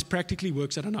how this practically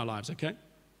works out in our lives, okay?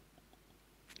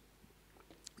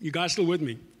 You guys still with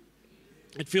me?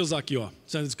 It feels like you are.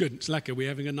 So it's good. It's lekker. We're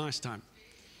having a nice time.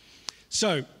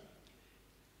 So,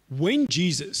 when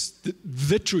Jesus,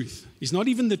 the truth, he's not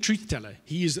even the truth teller,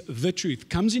 he is the truth,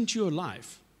 comes into your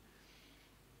life,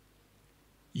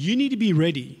 you need to be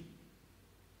ready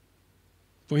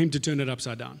for him to turn it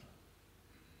upside down.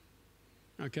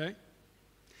 Okay?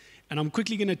 And I'm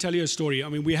quickly going to tell you a story. I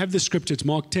mean, we have the scripture. It's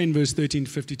Mark 10, verse 13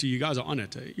 to 52. You guys are on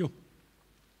it. Eh?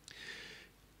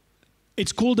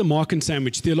 It's called a Markan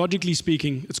sandwich. Theologically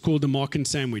speaking, it's called a Markan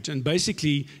sandwich. And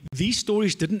basically, these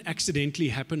stories didn't accidentally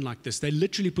happen like this. They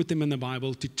literally put them in the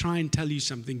Bible to try and tell you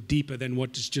something deeper than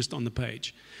what is just on the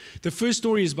page. The first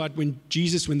story is about when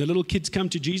the little kids come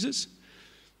to Jesus.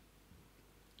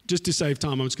 Just to save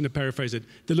time, I'm just going to paraphrase it.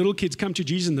 The little kids come to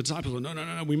Jesus and the disciples are,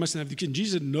 no, we mustn't have the kids. And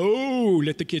Jesus said, no,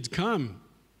 let the kids come.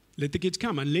 Let the kids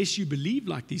come. Unless you believe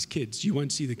like these kids, you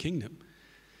won't see the kingdom.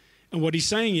 And what he's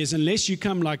saying is, unless you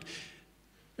come like,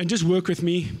 and just work with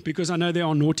me, because I know there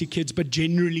are naughty kids, but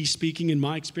generally speaking, in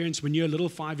my experience, when you're a little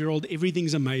 5-year-old,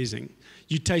 everything's amazing.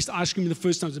 You taste ice cream the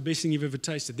first time, it's the best thing you've ever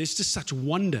tasted. There's just such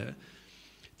wonder.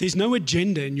 There's no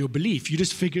agenda in your belief. You're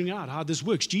just figuring out how this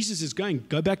works. Jesus is going,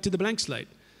 go back to the blank slate.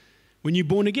 When you're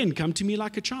born again, come to me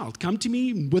like a child. Come to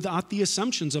me without the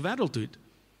assumptions of adulthood.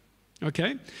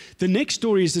 Okay? The next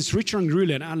story is this rich young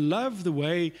ruler, and I love the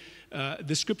way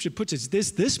the scripture puts it.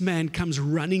 This man comes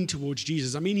running towards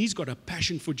Jesus. I mean, he's got a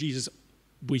passion for Jesus,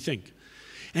 we think.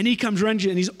 And he comes running,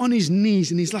 and he's on his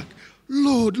knees, and he's like,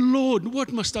 Lord, Lord,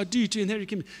 what must I do to inherit the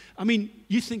kingdom? I mean,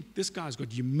 you think this guy's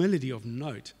got humility of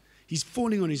note. He's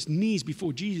falling on his knees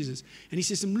before Jesus, and he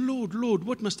says to him, Lord, Lord,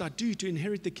 what must I do to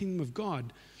inherit the kingdom of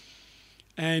God?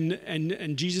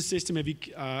 And Jesus says to him,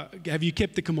 have you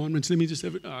kept the commandments? Let me just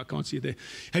have it. Oh, I can't see it there.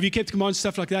 Have you kept the commandments,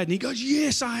 stuff like that? And he goes,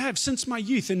 yes, I have, since my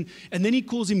youth. And then he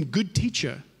calls him good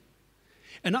teacher.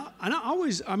 And I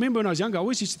remember when I was younger, I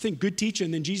always used to think good teacher.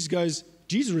 And then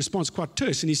Jesus responds quite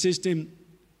terse. And he says to him,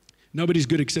 nobody's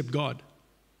good except God.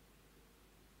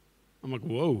 I'm like,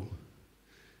 whoa.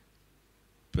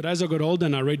 But as I got older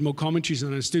and I read more commentaries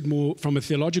and I understood more from a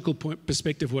theological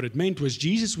perspective, what it meant was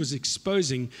Jesus was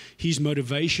exposing his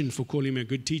motivation for calling him a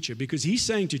good teacher, because he's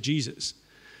saying to Jesus,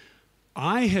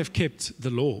 I have kept the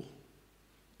law.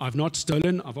 I've not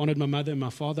stolen. I've honored my mother and my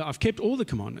father. I've kept all the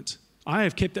commandments. I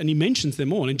have kept, and he mentions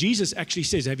them all. And Jesus actually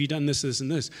says, have you done this, this, and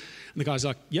this? And the guy's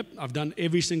like, yep, I've done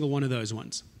every single one of those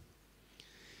ones.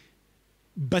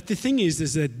 But the thing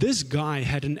is that this guy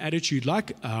had an attitude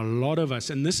like a lot of us,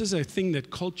 and this is a thing that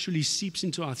culturally seeps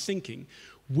into our thinking.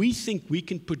 We think we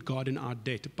can put God in our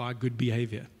debt by good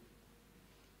behavior.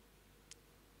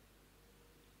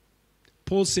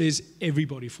 Paul says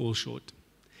everybody falls short.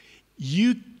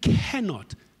 You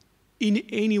cannot, in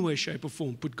any way, shape, or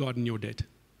form, put God in your debt.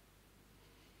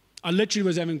 I literally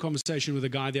was having a conversation with a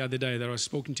guy the other day that I was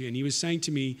speaking to, and he was saying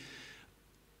to me,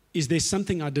 is there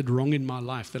something I did wrong in my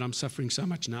life that I'm suffering so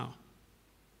much now?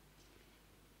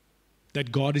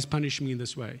 That God is punishing me in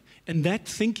this way. And that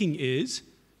thinking is,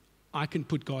 I can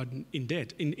put God in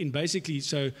debt. In basically,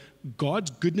 so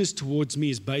God's goodness towards me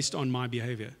is based on my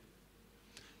behavior.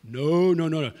 No.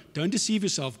 Don't deceive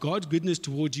yourself. God's goodness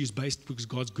towards you is based because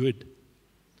God's good,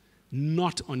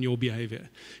 not on your behavior.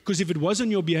 Because if it was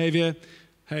on your behavior,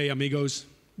 hey, amigos,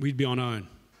 we'd be on our own.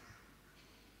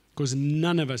 Because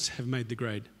none of us have made the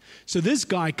grade. So this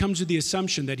guy comes with the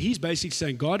assumption that he's basically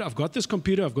saying, God, I've got this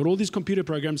computer, I've got all these computer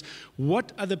programs.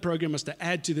 What other program must I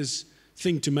add to this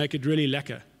thing to make it really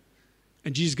lekker?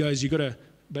 And Jesus goes, you've got to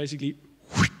basically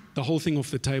the whole thing off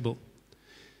the table.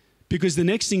 Because the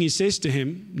next thing he says to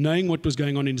him, knowing what was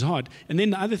going on in his heart, and then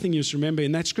the other thing you must remember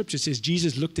in that scripture says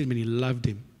Jesus looked at him and he loved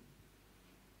him.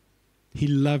 He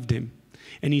loved him.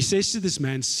 And he says to this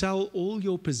man, sell all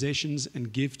your possessions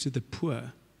and give to the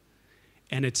poor.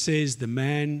 And it says the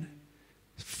man's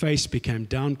face became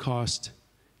downcast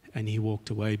and he walked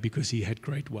away because he had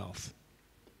great wealth.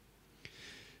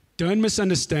 Don't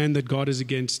misunderstand that God is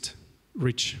against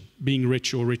being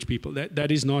rich or rich people. That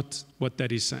is not what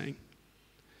that is saying.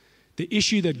 The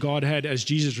issue that God had, as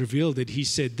Jesus revealed it, he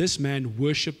said this man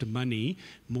worshipped money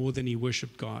more than he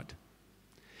worshipped God.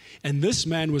 And this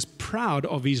man was proud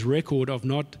of his record of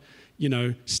not,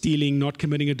 stealing, not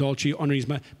committing adultery, honoring his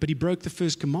mother, but he broke the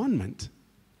first commandment.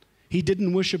 He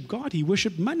didn't worship God, he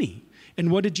worshiped money.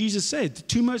 And what did Jesus say? The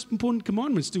two most important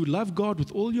commandments, to love God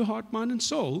with all your heart, mind, and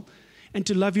soul, and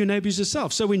to love your neighbor as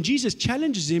yourself. So when Jesus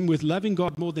challenges him with loving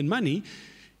God more than money,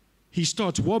 he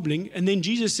starts wobbling, and then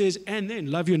Jesus says, and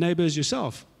then love your neighbor as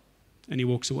yourself. And he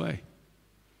walks away.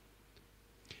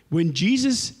 When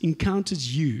Jesus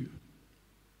encounters you,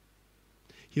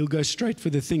 he'll go straight for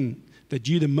the thing that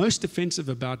you're the most offensive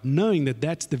about, knowing that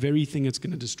that's the very thing that's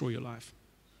going to destroy your life.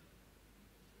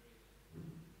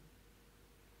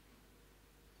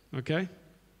 Okay?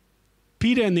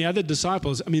 Peter and the other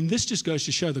disciples, this just goes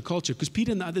to show the culture, because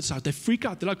Peter and the other disciples, they freak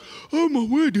out. They're like, oh my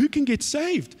word, who can get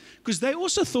saved? Because they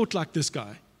also thought like this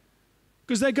guy.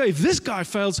 Because they go, if this guy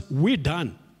fails, we're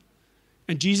done.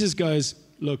 And Jesus goes,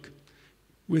 look,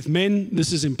 with men,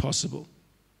 this is impossible.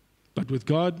 But with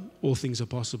God, all things are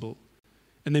possible.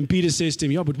 And then Peter says to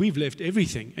him, yeah, but we've left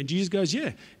everything. And Jesus goes,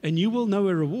 yeah, and you will know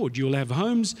a reward. You'll have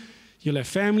homes, you'll have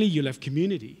family, you'll have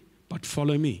community, but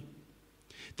follow me.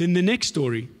 Then the next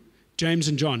story, James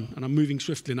and John, and I'm moving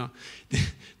swiftly now.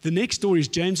 The next story is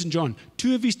James and John,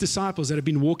 two of his disciples that have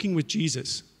been walking with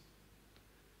Jesus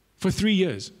for 3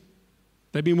 years.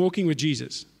 They've been walking with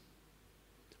Jesus.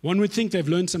 One would think they've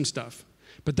learned some stuff,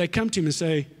 but they come to him and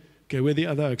say, okay, where are the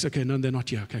other oaks? Okay, no, they're not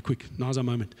here. Okay, quick, now's our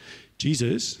moment.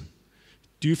 Jesus,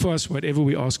 do for us whatever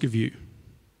we ask of you.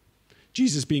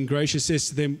 Jesus, being gracious, says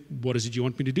to them, what is it you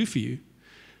want me to do for you?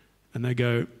 And they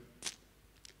go,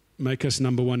 make us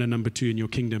number one and number two in your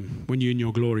kingdom when you're in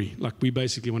your glory. Like we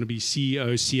basically want to be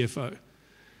CEO, CFO.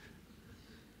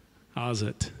 How's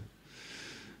it?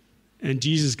 And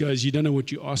Jesus goes, you don't know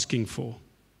what you're asking for.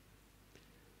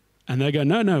 And they go,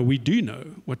 no, we do know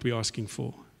what we're asking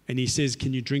for. And he says,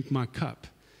 can you drink my cup?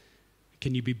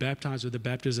 Can you be baptized with the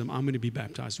baptism I'm going to be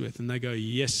baptized with? And they go,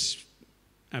 yes,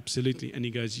 absolutely. And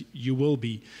he goes, you will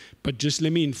be. But just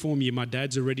let me inform you, my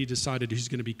dad's already decided who's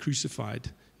going to be crucified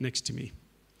next to me.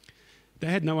 They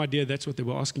had no idea that's what they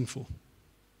were asking for.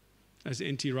 As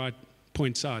N.T. Wright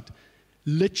points out,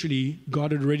 literally,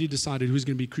 God had already decided who's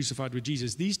going to be crucified with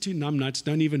Jesus. These two numbnuts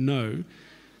don't even know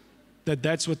that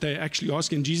that's what they're actually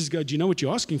asking. And Jesus goes, do you know what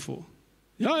you're asking for?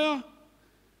 Yeah.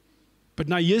 But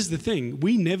now here's the thing.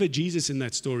 We never Jesus in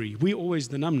that story. We're always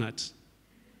the numbnuts.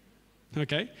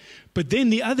 Okay? But then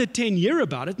the other 10 hear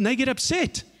about it and they get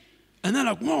upset. And they're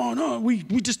like, oh, no, we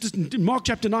just, in Mark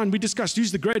chapter 9, we discussed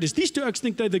who's the greatest. These two oaks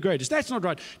think they're the greatest. That's not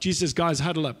right. Jesus says, guys,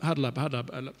 huddle up.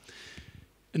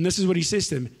 And this is what he says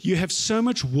to them. You have so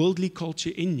much worldly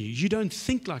culture in you. You don't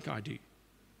think like I do.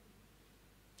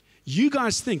 You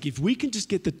guys think if we can just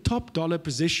get the top dollar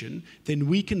position, then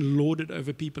we can lord it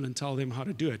over people and tell them how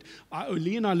to do it.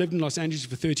 Lee and I lived in Los Angeles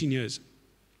for 13 years.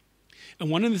 And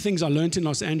one of the things I learned in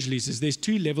Los Angeles is there's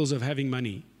two levels of having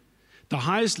money. The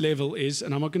highest level is,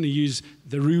 and I'm not going to use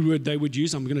the rude word they would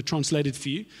use, I'm going to translate it for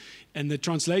you. And the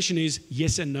translation is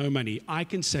yes and no money. I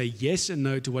can say yes and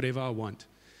no to whatever I want.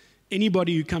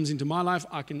 Anybody who comes into my life,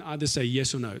 I can either say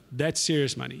yes or no. That's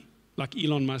serious money, like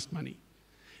Elon Musk money.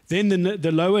 Then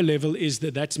the lower level is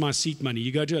that's my seat money.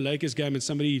 You go to a Lakers game and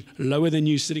somebody lower than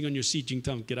you sitting on your seat, you can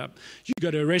tell them, get up. You go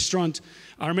to a restaurant.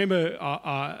 I remember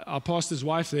our pastor's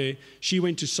wife there, she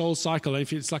went to Soul Cycle.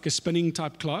 It's like a spinning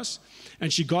type class.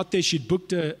 And she got there, she'd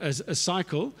booked a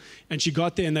cycle, and she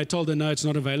got there and they told her, no, it's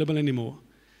not available anymore.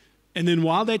 And then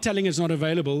while they're telling her it's not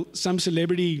available, some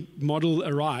celebrity model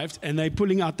arrived and they're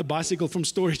pulling out the bicycle from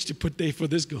storage to put there for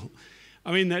this girl.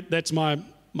 I mean, that's my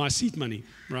seat money,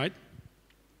 right?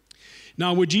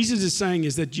 Now, what Jesus is saying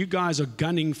is that you guys are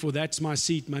gunning for that's my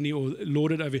seat money or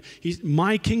lord it over.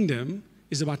 My kingdom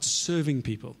is about serving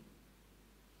people.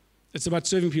 It's about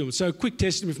serving people. So a quick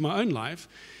testimony from my own life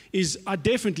is I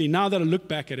definitely, now that I look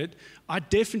back at it, I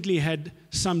definitely had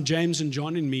some James and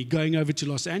John in me going over to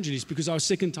Los Angeles because I was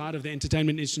sick and tired of the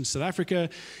entertainment industry in South Africa.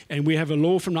 And we have a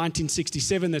law from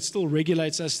 1967 that still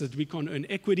regulates us that we can't earn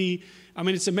equity. I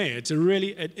mean, it's a mess.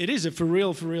 It is a for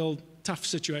real tough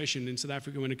situation in South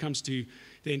Africa when it comes to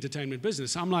the entertainment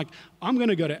business. I'm like, I'm going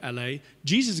to go to LA.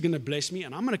 Jesus is going to bless me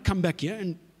and I'm going to come back here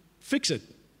and fix it.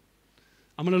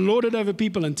 I'm going to lord it over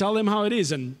people and tell them how it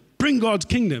is and bring God's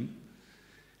kingdom.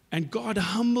 And God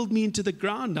humbled me into the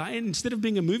ground. Instead of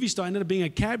being a movie star, I ended up being a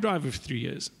cab driver for 3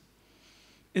 years.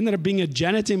 Ended up being a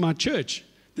janitor in my church.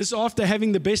 This after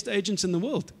having the best agents in the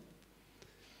world.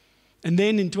 And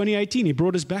then in 2018, he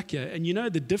brought us back here. And you know,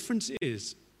 the difference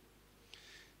is,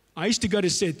 I used to go to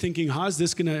set thinking, how is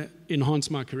this going to enhance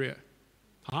my career?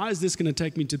 How is this going to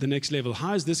take me to the next level?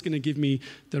 How is this going to give me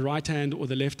the right hand or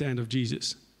the left hand of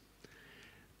Jesus?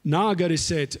 Now I go to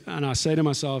set and I say to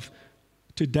myself,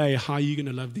 today, how are you going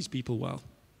to love these people well?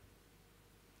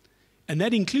 And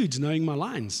that includes knowing my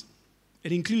lines.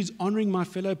 It includes honoring my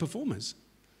fellow performers.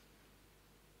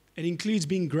 It includes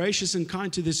being gracious and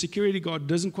kind to the security guard who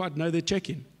doesn't quite know their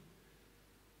check-in,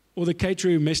 or the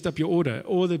caterer who messed up your order,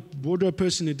 or the wardrobe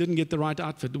person who didn't get the right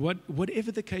outfit,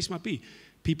 whatever the case might be.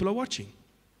 People are watching.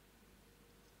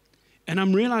 And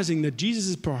I'm realizing that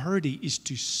Jesus' priority is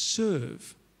to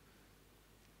serve,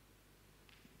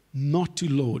 not to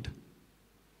lord.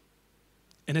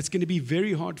 And it's going to be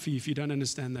very hard for you if you don't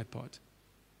understand that part.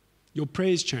 Your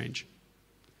prayers change.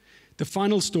 The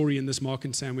final story in this Mark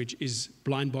and Sandwich is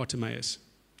blind Bartimaeus.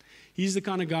 He's the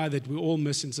kind of guy that we all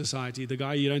miss in society, the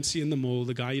guy you don't see in the mall,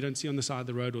 the guy you don't see on the side of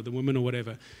the road, or the woman or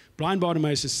whatever. Blind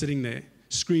Bartimaeus is sitting there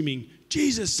screaming,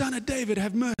 Jesus, Son of David,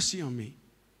 have mercy on me.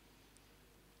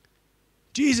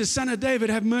 Jesus, Son of David,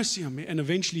 have mercy on me. And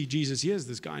eventually Jesus hears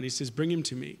this guy and he says, bring him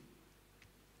to me.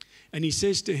 And he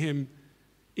says to him,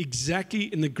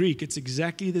 exactly in the Greek, it's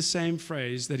exactly the same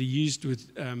phrase that he used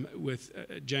with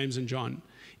James and John.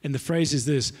 And the phrase is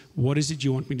this: what is it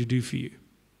you want me to do for you?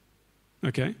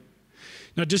 Okay?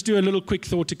 Now, just do a little quick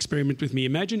thought experiment with me.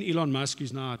 Imagine Elon Musk,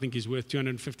 who's now, I think he's worth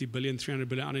 250 billion, 300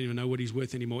 billion. I don't even know what he's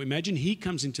worth anymore. Imagine he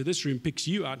comes into this room, picks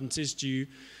you out, and says to you,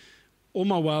 all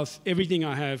my wealth, everything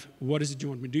I have, what is it you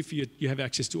want me to do for you? You have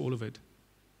access to all of it.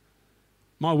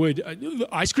 My word,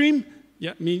 ice cream?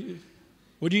 Yeah, me.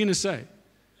 What are you going to say?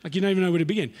 Like, you don't even know where to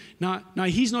begin. Now,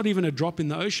 he's not even a drop in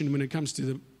the ocean when it comes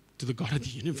to the God of the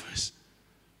universe.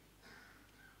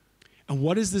 And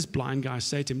what does this blind guy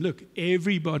say to him? Look,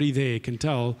 everybody there can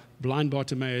tell blind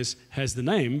Bartimaeus has the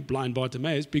name blind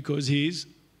Bartimaeus because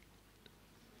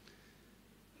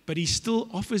but he still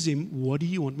offers him, what do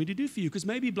you want me to do for you? Because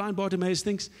maybe blind Bartimaeus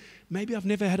thinks, maybe I've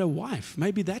never had a wife.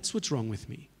 Maybe that's what's wrong with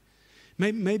me.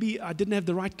 Maybe I didn't have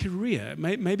the right career.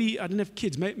 Maybe I didn't have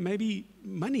kids. Maybe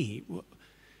money. I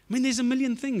mean, there's a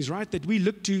million things, right, that we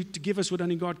look to give us what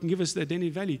only God can give us, the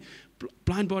identity value.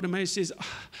 Blind Bartimaeus says,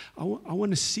 I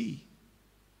want to see.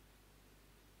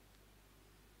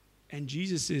 And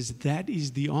Jesus says, that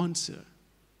is the answer.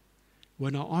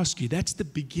 When I ask you, that's the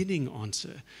beginning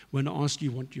answer. When I ask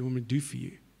you what you want me to do for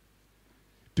you.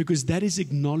 Because that is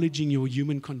acknowledging your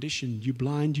human condition. You're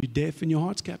blind, you're deaf, and your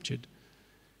heart's captured.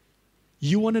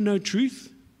 You want to know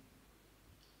truth?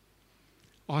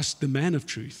 Ask the man of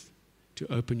truth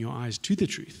to open your eyes to the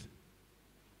truth.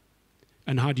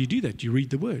 And how do you do that? You read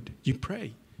the word. You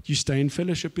pray. You stay in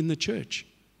fellowship in the church.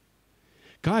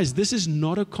 Guys, this is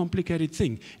not a complicated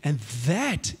thing. And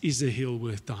that is a hill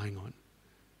worth dying on.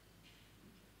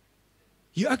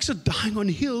 You oaks are dying on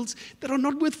hills that are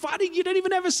not worth fighting. You don't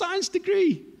even have a science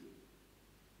degree.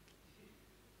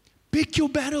 Pick your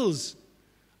battles.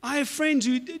 I have friends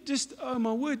who just, oh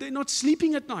my word, they're not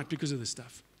sleeping at night because of this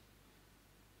stuff.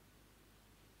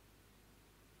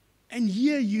 And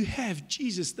here you have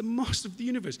Jesus, the master of the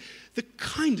universe, the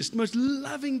kindest, most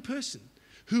loving person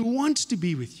who wants to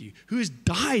be with you, who has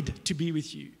died to be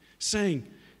with you, saying,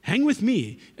 hang with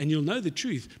me and you'll know the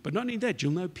truth. But not only that,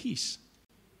 you'll know peace.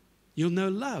 You'll know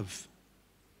love.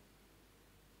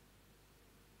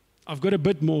 I've got a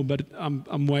bit more, but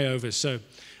I'm way over. So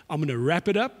I'm going to wrap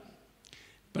it up.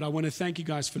 But I want to thank you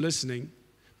guys for listening.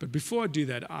 But before I do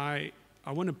that, I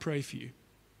want to pray for you.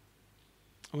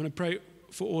 I want to pray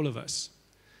for all of us,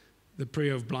 the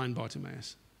prayer of blind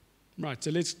Bartimaeus. Right,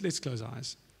 so let's close our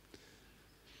eyes.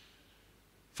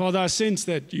 Father, I sense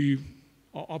that you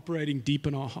are operating deep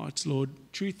in our hearts, Lord.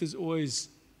 Truth is always,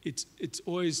 it's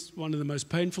always one of the most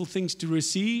painful things to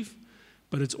receive,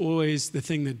 but it's always the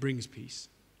thing that brings peace.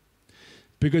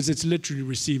 Because it's literally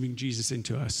receiving Jesus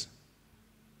into us.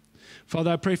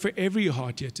 Father, I pray for every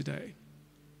heart here today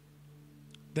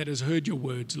that has heard your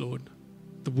words, Lord.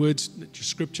 The words, your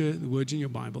scripture, the words in your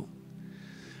Bible.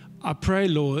 I pray,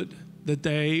 Lord, that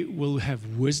they will have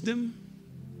wisdom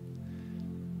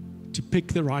to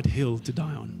pick the right hill to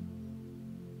die on.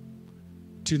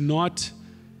 To not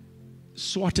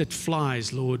swat at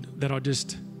flies, Lord, that are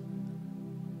just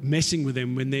messing with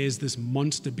them when there's this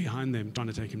monster behind them trying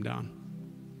to take him down.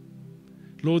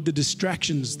 Lord, the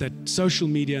distractions that social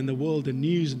media and the world and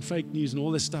news and fake news and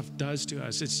all this stuff does to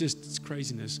us, it's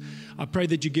craziness. I pray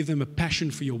that you give them a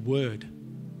passion for your word,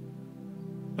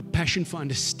 a passion for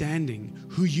understanding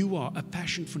who you are, a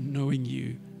passion for knowing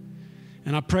you.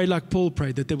 And I pray like Paul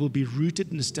prayed, that they will be rooted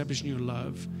and established in your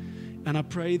love. And I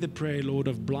pray the prayer, Lord,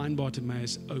 of blind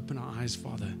Bartimaeus, open our eyes,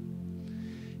 Father.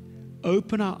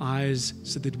 Open our eyes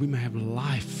so that we may have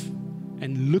life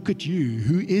and look at you,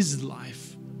 who is life.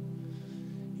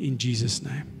 In Jesus'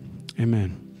 name,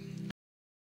 amen.